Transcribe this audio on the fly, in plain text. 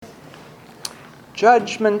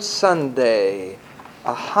Judgment Sunday,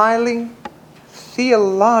 a highly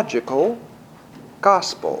theological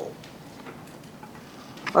gospel.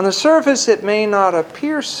 On the surface, it may not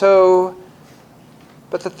appear so,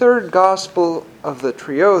 but the third gospel of the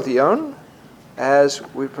Theological, as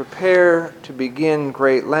we prepare to begin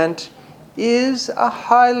Great Lent, is a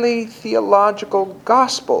highly theological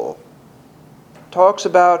gospel. It talks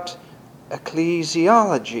about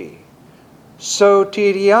ecclesiology,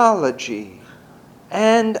 soteriology,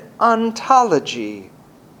 and ontology,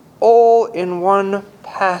 all in one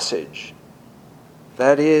passage.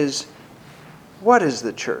 That is, what is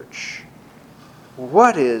the church?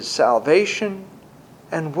 What is salvation?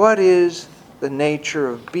 And what is the nature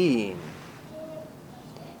of being?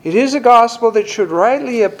 It is a gospel that should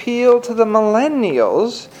rightly appeal to the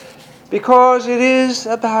millennials because it is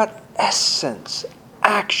about essence,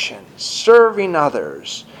 action, serving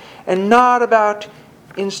others, and not about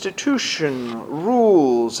institution,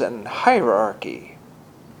 rules, and hierarchy.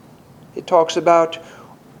 It talks about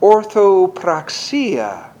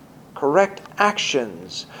orthopraxia, correct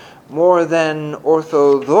actions, more than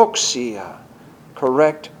orthodoxia,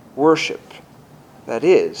 correct worship, that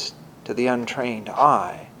is, to the untrained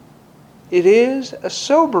eye. It is a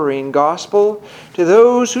sobering gospel to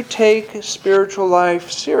those who take spiritual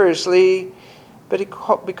life seriously,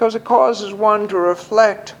 because it causes one to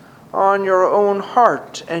reflect on your own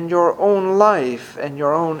heart and your own life and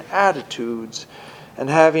your own attitudes. And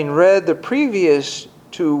having read the previous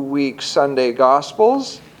 2 week Sunday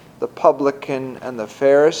Gospels, the publican and the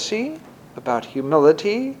Pharisee, about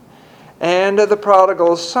humility, and the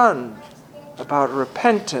prodigal son, about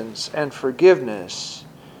repentance and forgiveness,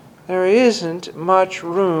 there isn't much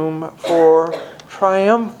room for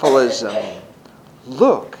triumphalism.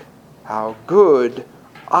 Look how good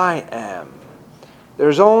I am.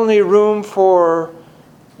 There's only room for,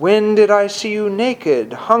 when did I see you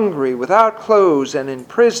naked, hungry, without clothes, and in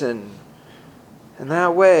prison? In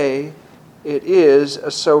that way, it is a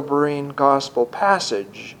sobering gospel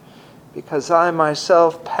passage, because I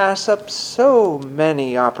myself pass up so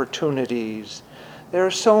many opportunities. There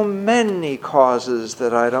are so many causes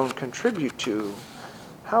that I don't contribute to.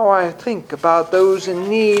 How I think about those in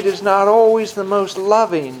need is not always the most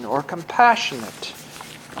loving or compassionate.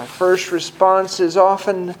 My first response is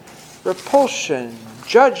often repulsion,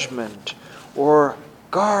 judgment, or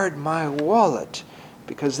guard my wallet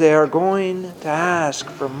because they are going to ask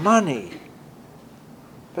for money.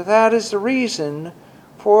 But that is the reason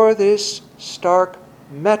for this stark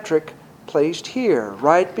metric placed here,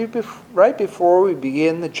 right before we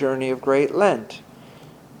begin the journey of Great Lent.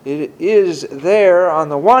 It is there, on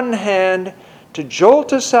the one hand, to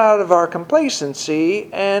jolt us out of our complacency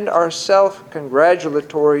and our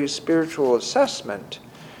self-congratulatory spiritual assessment,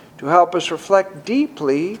 to help us reflect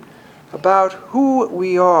deeply about who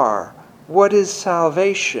we are, what is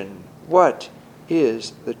salvation, what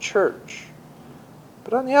is the church.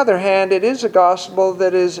 But on the other hand, it is a gospel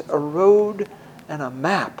that is a road and a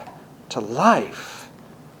map to life.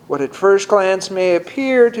 What at first glance may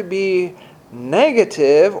appear to be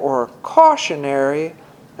negative or cautionary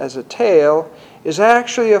as a tale is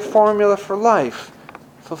actually a formula for life,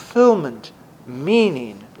 fulfillment,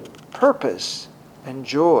 meaning, purpose, and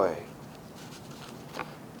joy.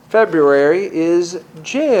 February is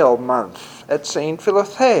jail month at St.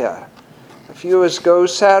 Philothea. A few of us go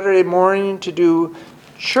Saturday morning to do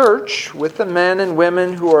church with the men and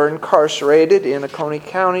women who are incarcerated in a Coney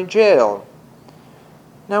County jail.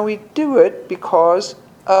 Now we do it because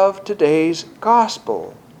of today's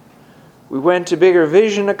gospel. We went to Bigger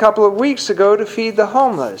Vision a couple of weeks ago to feed the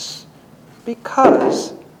homeless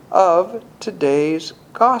because of today's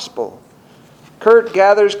gospel. Kurt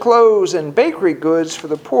gathers clothes and bakery goods for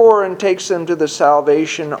the poor and takes them to the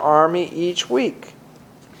Salvation Army each week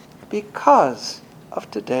because of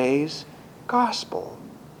today's gospel.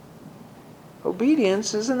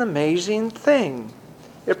 Obedience is an amazing thing.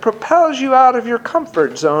 It propels you out of your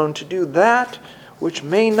comfort zone to do that which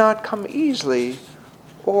may not come easily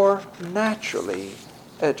or naturally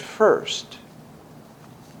at first.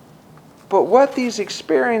 But what these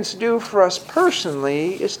experiences do for us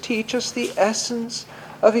personally is teach us the essence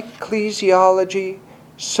of ecclesiology,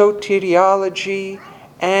 soteriology,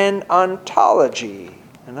 and ontology.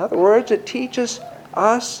 In other words, it teaches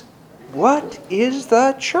us what is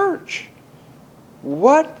the church,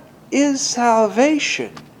 what is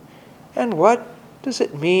salvation, and what does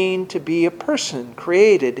it mean to be a person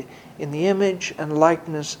created in the image and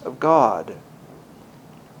likeness of God.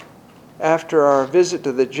 After our visit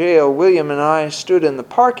to the jail, William and I stood in the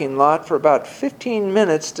parking lot for about 15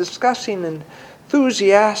 minutes discussing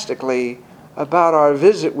enthusiastically about our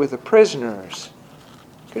visit with the prisoners.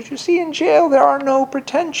 Because you see, in jail there are no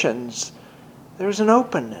pretensions. There's an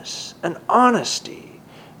openness, an honesty,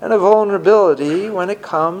 and a vulnerability when it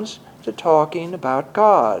comes to talking about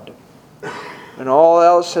God. When all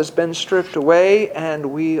else has been stripped away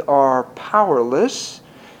and we are powerless,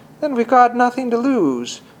 then we've got nothing to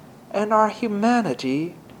lose, and our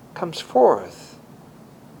humanity comes forth.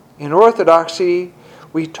 In Orthodoxy,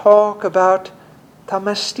 we talk about the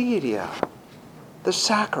mysteria, the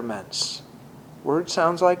sacraments. Word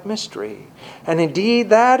sounds like mystery. And indeed,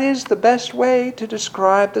 that is the best way to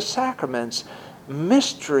describe the sacraments.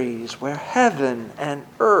 Mysteries where heaven and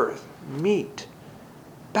earth meet.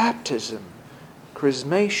 Baptism,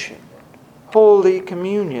 chrismation, Holy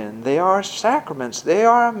Communion. They are sacraments. They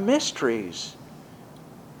are mysteries.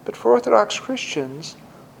 But for Orthodox Christians,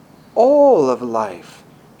 all of life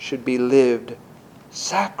should be lived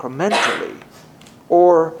sacramentally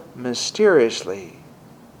or mysteriously.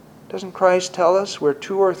 Doesn't Christ tell us, where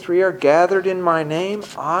 2 or 3 are gathered in my name,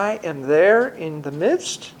 I am there in the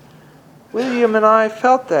midst? William and I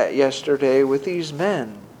felt that yesterday with these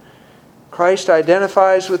men. Christ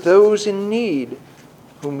identifies with those in need,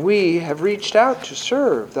 whom we have reached out to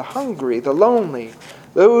serve, the hungry, the lonely,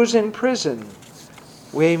 those in prison.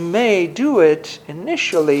 We may do it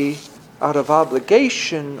initially out of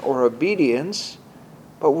obligation or obedience,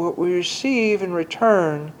 but what we receive in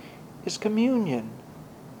return is communion,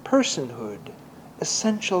 personhood,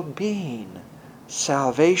 essential being,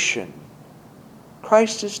 salvation.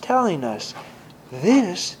 Christ is telling us,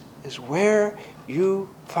 this is where you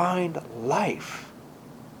find life.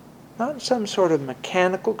 Not in some sort of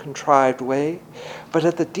mechanical, contrived way, but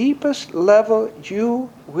at the deepest level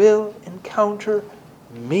you will encounter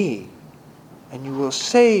me, and you will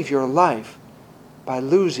save your life by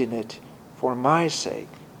losing it for my sake.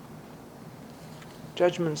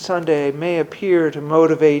 Judgment Sunday may appear to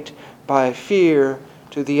motivate by fear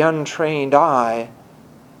to the untrained eye,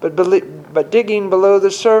 but digging below the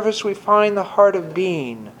surface we find the heart of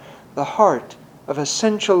being, the heart of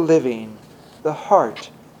essential living, the heart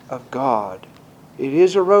of God. It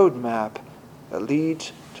is a roadmap that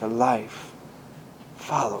leads to life.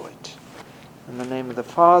 Follow it. In the name of the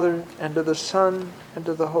Father, and of the Son, and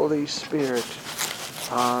of the Holy Spirit.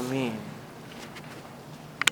 Amen.